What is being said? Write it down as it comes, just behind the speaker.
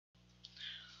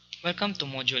Welcome to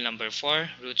module number 4,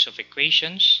 Roots of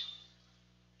Equations.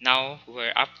 Now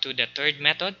we're up to the third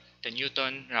method, the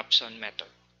Newton-Raphson method.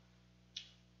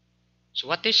 So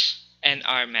what is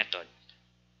NR method?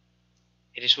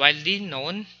 It is widely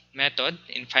known method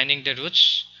in finding the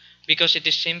roots because it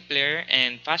is simpler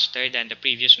and faster than the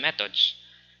previous methods.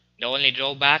 The only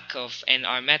drawback of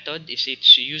NR method is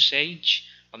its usage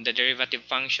of the derivative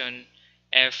function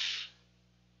f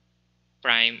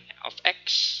prime of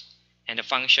x and the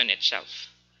function itself.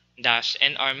 Thus,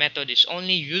 NR method is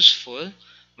only useful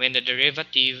when the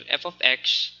derivative f of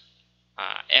x,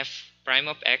 f prime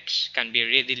of x, can be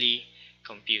readily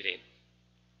computed.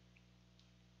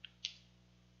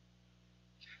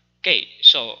 Okay,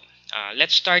 so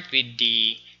let's start with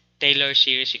the Taylor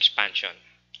series expansion.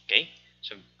 Okay,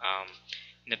 so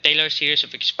in the Taylor series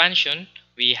of expansion,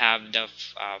 we have the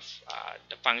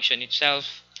function itself.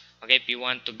 Okay, if you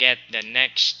want to get the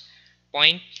next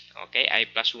point, okay, I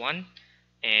plus 1,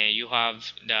 and you have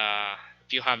the,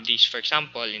 if you have this, for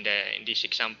example, in this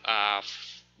example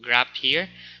graph here,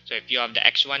 so if you have the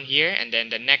x1 here and then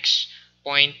the next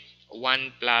point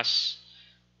 1 plus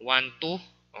 1 2,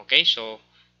 okay, so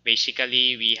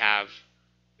basically we have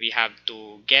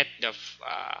to get the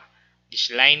this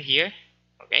line here,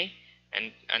 okay,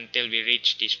 and until we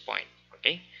reach this point.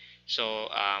 Okay, so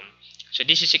so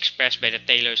this is expressed by the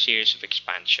Taylor series of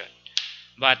expansion.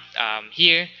 But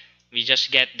here we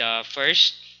just get the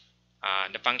first,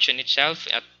 the function itself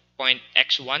at point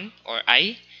x1 or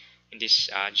I in this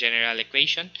general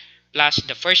equation, plus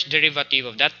the first derivative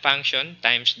of that function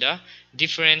times the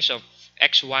difference of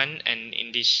x1 and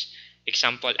in this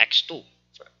example x2,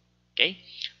 okay,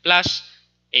 plus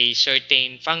a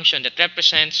certain function that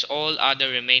represents all other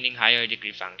remaining higher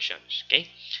degree functions. Okay,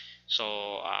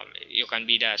 so you can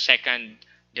be the second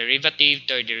derivative,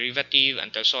 third derivative,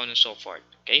 until so on and so forth.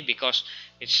 Okay, because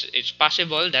it's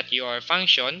possible that your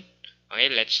function, okay,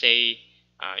 let's say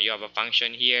you have a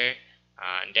function here,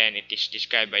 and then it is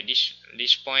described by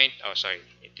this point. Oh, sorry,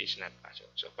 it is not possible.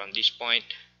 So from this point,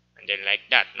 and then like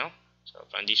that, no. So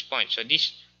from this point, so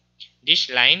this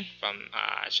line from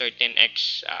certain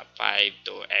x5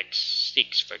 to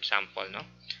x6, for example, no,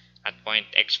 at point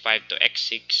x5 to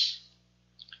x6.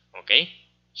 Okay,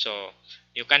 so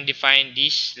you can define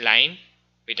this line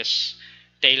with a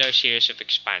Taylor series of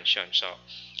expansion. So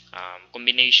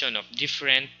combination of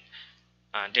different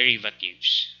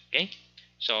derivatives. Okay,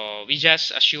 so we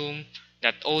just assume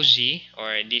that OZ,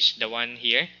 or this, the one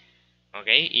here,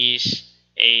 okay, is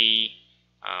a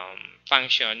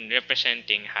function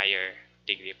representing higher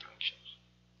degree functions.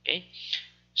 Okay,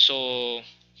 so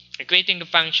equating the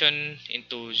function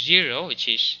into 0, which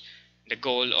is the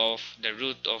goal of the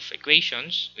root of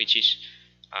equations, which is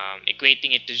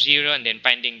equating it to 0 and then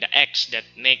finding the x that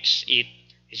makes it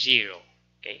 0.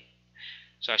 Okay,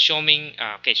 so assuming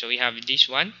okay, so we have this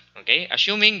one. Okay,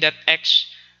 assuming that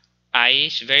xi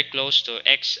is very close to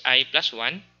xi plus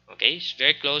 1. Okay, it's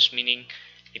very close, meaning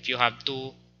if you have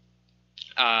two,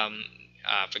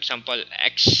 for example,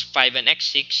 x5 and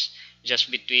x6,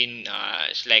 just between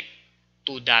it's like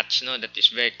two dots, no, that is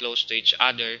very close to each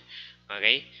other.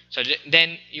 Okay, so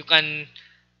then you can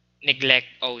neglect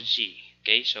OZ.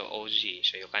 Okay, so OZ,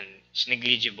 so you can, it's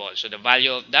negligible, so the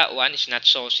value of that one is not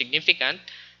so significant,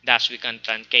 thus we can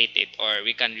truncate it or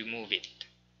we can remove it.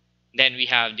 Then we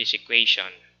have this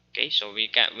equation. Okay, so we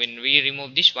can, when we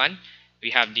remove this one,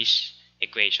 we have this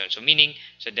equation. So meaning,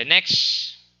 so the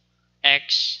next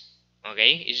x,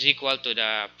 okay, is equal to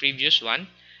the previous one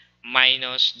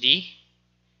minus the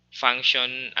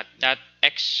function at that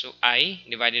xi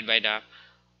divided by the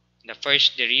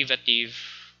first derivative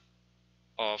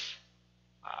of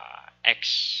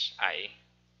xi.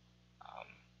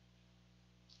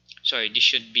 Sorry, uh, this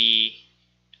should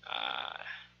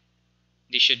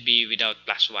be without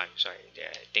plus 1. Sorry,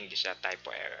 I think this is a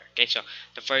typo error. Okay, so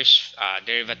the first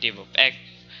derivative of x,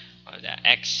 or the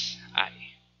xi.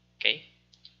 Okay,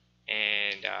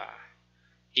 and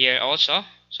here also,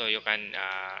 so you can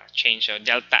change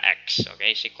delta x,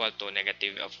 okay, is equal to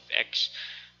negative of x.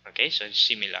 Okay, so it's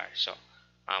similar. So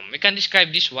we can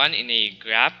describe this one in a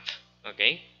graph.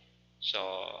 Okay,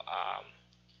 so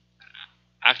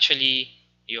actually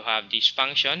you have this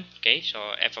function. Okay,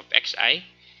 so f of xi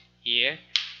here,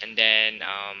 and then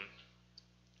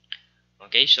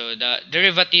okay, so the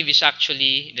derivative is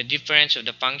actually the difference of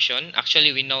the function.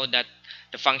 Actually, we know that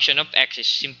the function of x is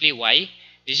simply y.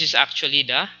 This is actually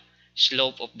the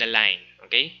slope of the line,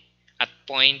 okay, at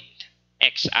point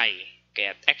xi. Okay,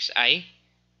 at xi.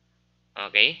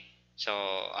 Okay, so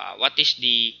what is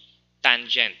the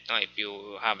tangent? If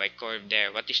you have a curve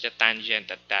there, what is the tangent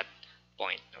at that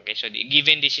point? Okay, so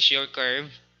given this is your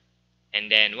curve, And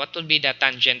then what will be the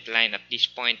tangent line at this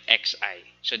point, xi?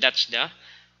 So that's the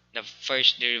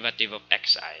first derivative of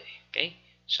xi. Okay,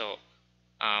 so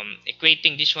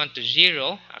equating this one to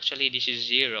 0, actually this is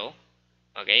 0.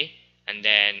 Okay, and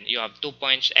then you have 2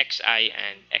 points xi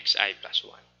and xi plus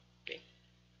 1. Okay,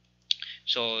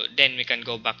 so then we can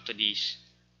go back to this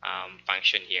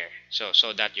function here,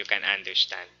 so that you can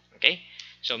understand. Okay,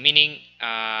 so meaning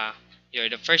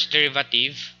the first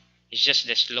derivative is just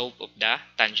the slope of the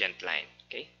tangent line.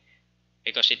 Okay,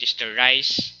 because it is the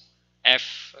rise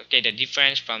f. Okay, the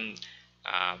difference from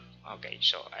okay,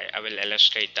 so I will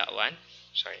illustrate that one,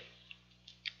 sorry,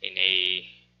 in a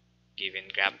given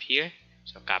graph here.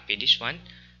 So copy this one,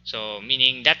 so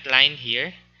meaning that line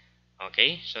here.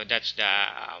 Okay, so that's the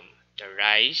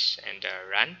rise and the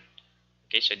run.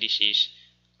 Okay, so this is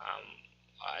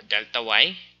delta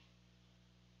y,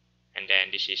 and then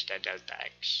this is the delta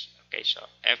x. Okay, so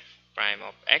f prime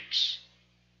of x,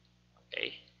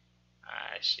 okay,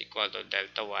 is equal to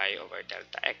delta y over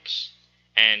delta x.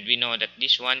 And we know that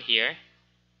this one here,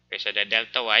 okay, so the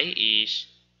delta y is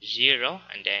 0,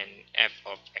 and then f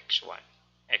of x1,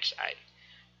 xi.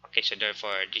 Okay, so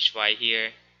therefore this y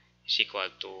here is equal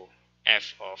to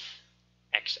f of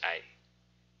xi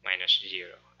minus 0.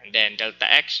 And then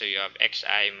delta x, so you have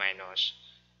xi minus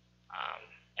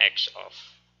x of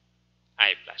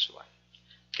I plus 1.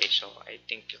 Okay, so I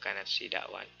think you cannot see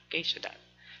that one. Okay, so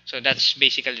that's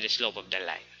basically the slope of the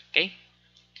line. Okay,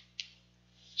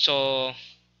 so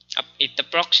it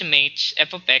approximates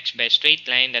f of x by a straight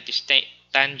line that is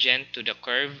tangent to the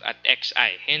curve at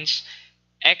xi. Hence,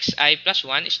 xi plus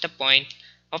 1 is the point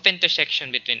of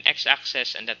intersection between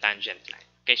x-axis and the tangent line.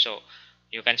 Okay, so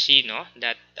you can see, no,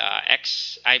 that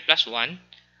xi plus 1,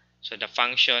 so the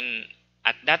function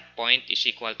at that point is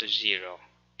equal to 0.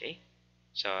 Okay,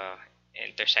 so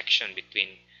intersection between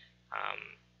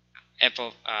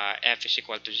f is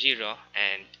equal to 0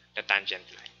 and the tangent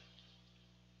line.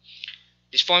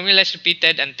 This formula is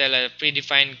repeated until a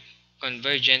predefined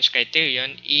convergence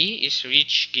criterion E is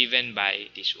reached, given by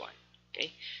this one.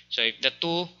 Okay, so if the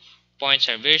 2 points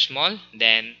are very small,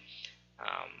 then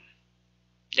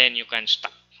you can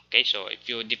stop. Okay, so if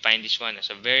you define this one as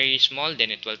a very small, then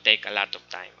it will take a lot of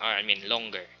time, or I mean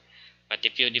longer. But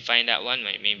if you define that one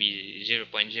maybe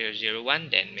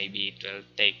 0.001, then maybe it will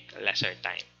take lesser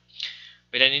time.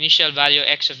 With an initial value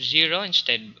x of 0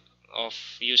 instead of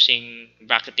using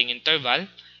bracketing interval,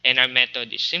 and our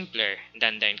method is simpler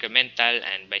than the incremental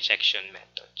and bisection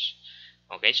methods.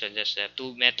 Okay, so just the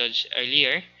two methods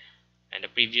earlier in the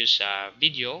previous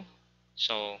video.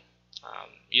 So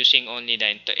using only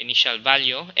the initial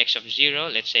value x of 0,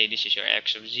 let's say this is your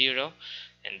x of 0,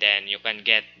 and then you can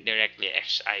get directly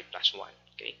xi plus 1.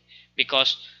 Okay,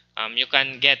 because you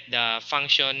can get the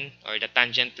function or the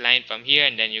tangent line from here,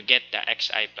 and then you get the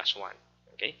xi plus 1.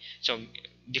 Okay, so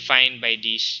defined by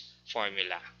this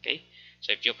formula. Okay,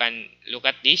 so if you can look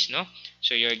at this, no,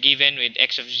 so you're given with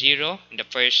x of 0, the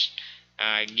first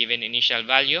given initial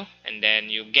value, and then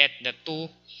you get the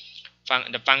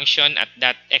the function at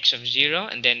that x of 0,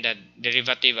 and then the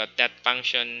derivative at that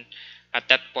function at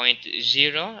that point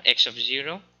 0, x of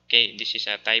 0. Okay, this is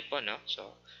a typo, no,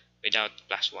 so without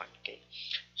plus 1. Okay,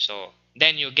 so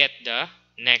then you get the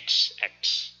next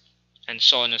x, and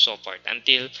so on and so forth,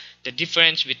 until the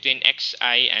difference between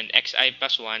xi and xi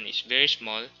plus 1 is very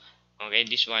small. Okay,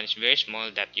 this one is very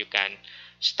small, that you can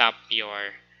stop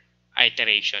your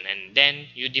iteration, and then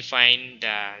you define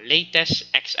the latest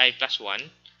xi plus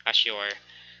 1 as your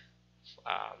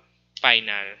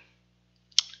final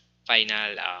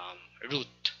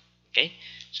root. Okay,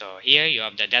 so here you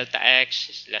have the delta x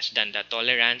is less than the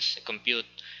tolerance. Compute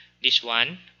this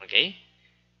one. Okay,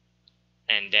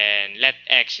 and then let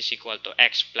x is equal to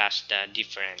x plus the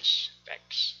difference of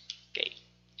x. Okay,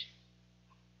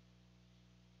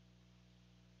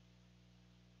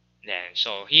 then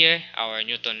so here our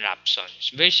Newton-Raphson. It's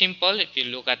very simple if you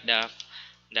look at the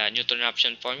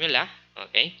Newton-Raphson formula.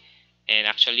 Okay, and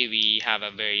actually we have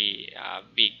a very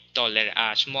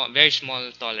very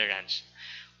small tolerance,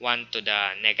 1 to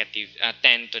the negative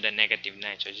 10 to the negative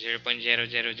 9, so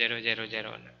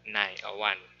 0.0000009 or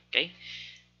 1. Okay,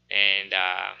 and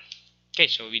okay,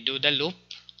 so we do the loop.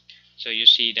 So you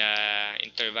see the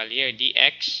interval here,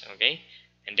 dx. Okay,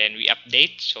 and then we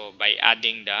update, so by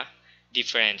adding the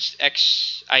difference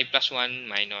xi plus 1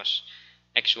 minus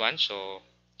x1, so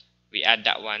we add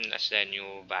that one as the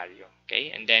new value.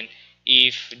 Okay, and then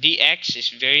if dx is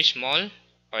very small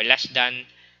or less than,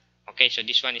 okay, so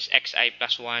this one is xi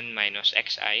plus 1 minus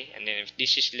xi, and then if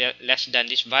this is less than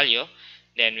this value,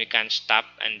 then we can stop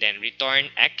and then return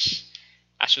x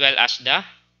as well as the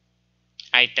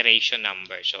iteration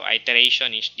number. So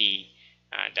iteration is the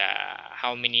the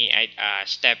how many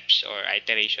steps or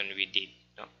iteration we did,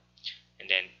 no? And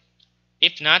then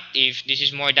if not, if this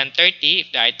is more than 30,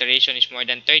 if the iteration is more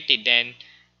than 30, then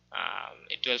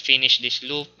it will finish this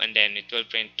loop and then it will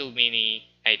print too many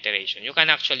iteration. You can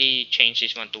actually change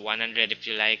this one to 100 if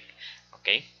you like.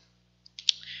 Okay,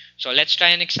 so let's try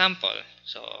an example.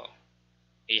 So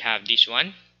we have this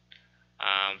one.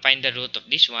 Find the root of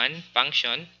this one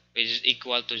function, which is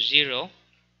equal to 0.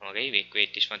 Okay, we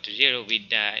equate this one to 0 with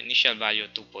the initial value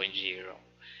 2.0.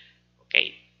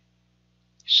 Okay,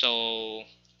 so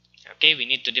okay, we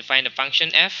need to define the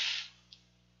function f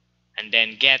and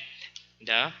then get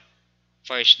the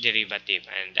first derivative.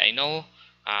 And I know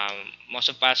most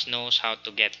of us knows how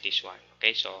to get this one.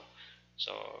 Okay, so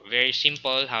very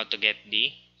simple how to get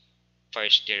the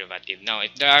first derivative. Now,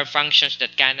 if there are functions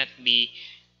that cannot be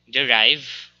derived,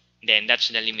 then that's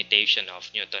the limitation of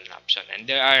Newton-Raphson, and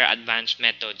there are advanced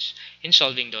methods in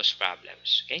solving those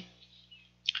problems.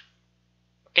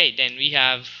 Okay, then we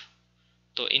have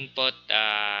to input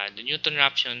the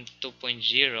Newton-Raphson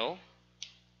 2.0.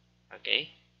 Okay,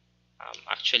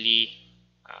 actually,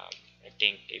 I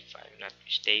think if I'm not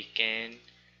mistaken,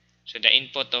 so the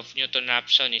input of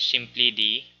Newton-Raphson is simply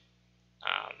the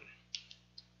um,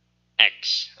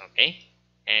 x. Okay,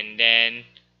 and then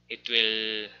it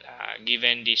will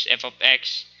given this f of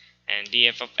x and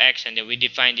df of x, and then we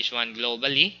define this one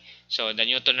globally, so the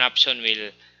Newton-Raphson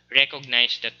will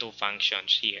recognize the two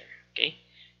functions here. Okay,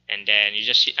 and then you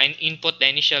just input the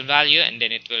initial value and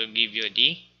then it will give you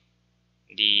the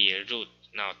root.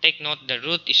 Now take note, the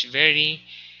root is very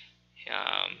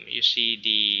you see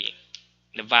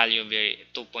the value very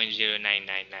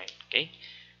 2.0999. Okay,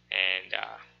 and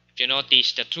if you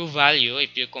notice the true value,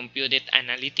 if you compute it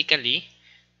analytically,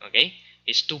 okay,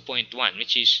 is 2.1,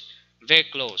 which is very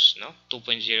close, no?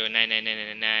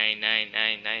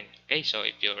 2.0999999. Okay, so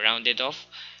if you round it off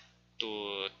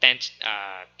to 10th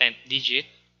digit,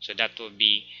 so that will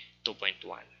be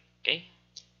 2.1. Okay,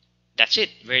 that's it.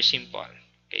 Very simple.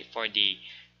 Okay, for the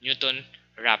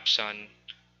Newton-Raphson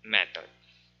method.